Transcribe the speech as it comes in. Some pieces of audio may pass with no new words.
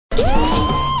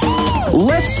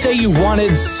Let's say you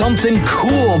wanted something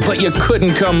cool, but you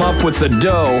couldn't come up with the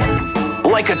dough.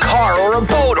 Like a car or a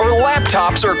boat or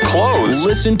laptops or clothes.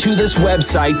 Listen to this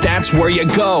website, that's where you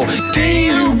go.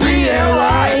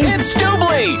 D-U-B-L-I. It's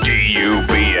Dubli.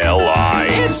 D-U-B-L-I.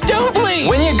 It's Dubli.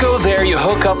 When you go there, you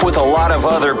hook up with a lot of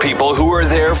other people who are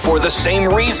there for the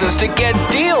same reasons to get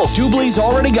deals. Dubli's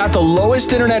already got the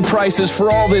lowest internet prices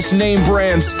for all this name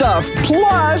brand stuff.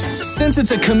 Plus, since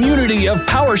it's a community of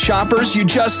power shoppers, you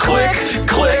just click,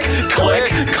 click, click,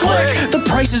 click. The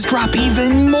prices drop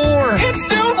even more. It's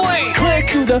Dubli. Click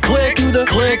to the click to the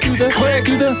click to the click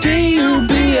to the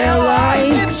D-U-B-L-I.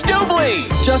 It's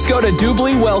Dubli. Just go to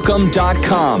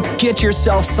DubliWelcome.com. Get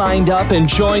yourself signed up and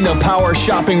join the power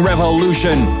shopping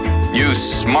revolution. You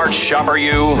smart shopper,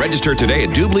 you. Register today at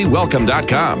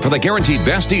DubliWelcome.com for the guaranteed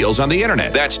best deals on the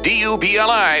internet. That's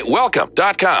DUBLI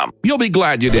Welcome.com. You'll be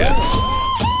glad you did.